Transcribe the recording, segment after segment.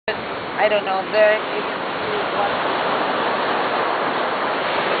I don't know. There you can see what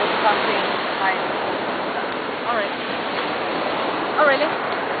there's something nice. All right. Oh really?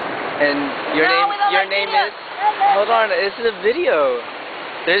 And your name is? Hold on, this is a video.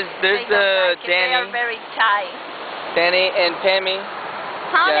 There's They the don't like it. Danny. They are very shy. Danny and Pammy.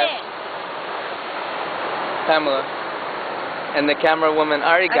 Yes. Pamela. And the camera woman. I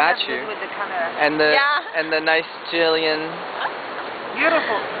already got I'm not you. good with the camera. And the nice Jillian.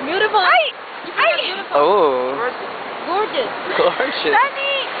 Beautiful. Beautiful. Hi. Hi. Beautiful. Oh. Gorgeous. Gorgeous.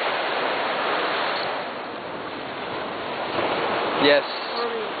 Danny. Yes.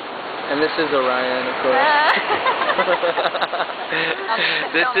 And this is Orion, of course.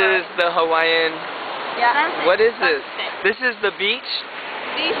 This is the Hawaiian. Yeah. What is this? This is the beach.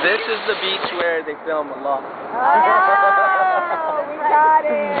 This is the beach where they film a lot. Oh, we got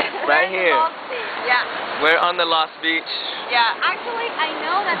it. Right here. Yeah. We're on the Lost Beach. Yeah. Actually, I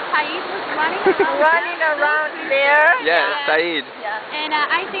know that Saeed was Running around there. Yeah, Saeed. Yeah. And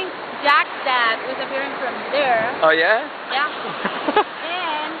I think Jack's dad was appearing from there. Oh yeah? Yeah.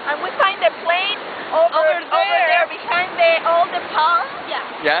 And we find the plane over there behind all the palms. Yeah.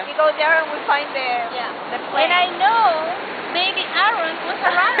 Yeah? We go there and we find the plane. And I know baby Aaron was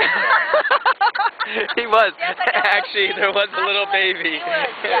around. He was. Yes, I know. Actually, there was a little baby.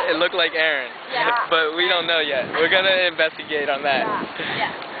 Yeah. It looked like Aaron. Yeah. But we don't know yet. We're going to investigate on that.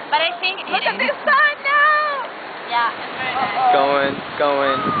 Yeah. But I think Look at this sun now. Yeah, it's very nice.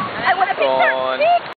 Going. I want a picture. Gone.